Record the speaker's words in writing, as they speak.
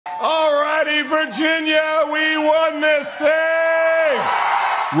All righty, Virginia, we won this thing!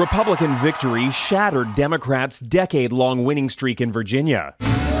 Republican victory shattered Democrats' decade-long winning streak in Virginia.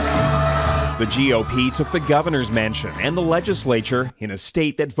 The GOP took the governor's mansion and the legislature in a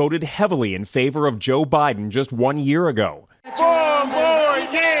state that voted heavily in favor of Joe Biden just 1 year ago.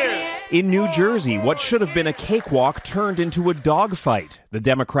 In New Jersey, what should have been a cakewalk turned into a dogfight. The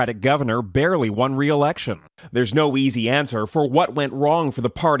Democratic governor barely won re-election. There's no easy answer for what went wrong for the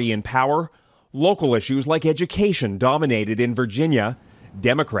party in power. Local issues like education dominated in Virginia.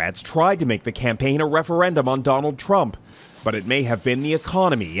 Democrats tried to make the campaign a referendum on Donald Trump, but it may have been the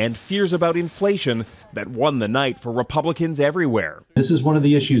economy and fears about inflation that won the night for Republicans everywhere. This is one of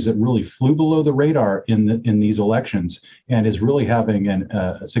the issues that really flew below the radar in these elections and is really having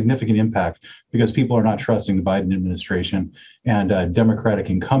a significant impact because people are not trusting the Biden administration and Democratic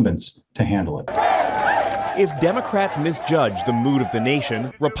incumbents to handle it. If Democrats misjudged the mood of the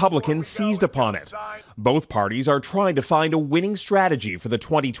nation, Republicans seized upon it. Both parties are trying to find a winning strategy for the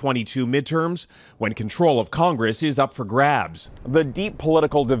 2022 midterms when control of Congress is up for grabs. The deep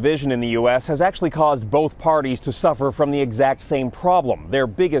political division in the U.S. has actually caused both parties to suffer from the exact same problem. Their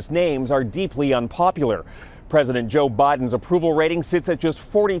biggest names are deeply unpopular. President Joe Biden's approval rating sits at just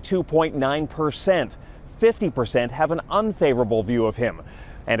 42.9%. 50% have an unfavorable view of him.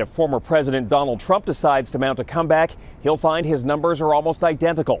 And if former President Donald Trump decides to mount a comeback, he'll find his numbers are almost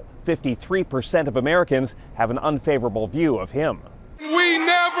identical. 53% of Americans have an unfavorable view of him. We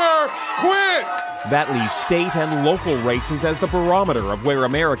never quit! That leaves state and local races as the barometer of where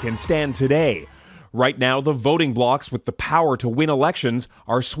Americans stand today. Right now, the voting blocs with the power to win elections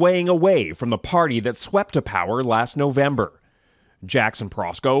are swaying away from the party that swept to power last November. Jackson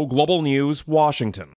Proskow, Global News, Washington.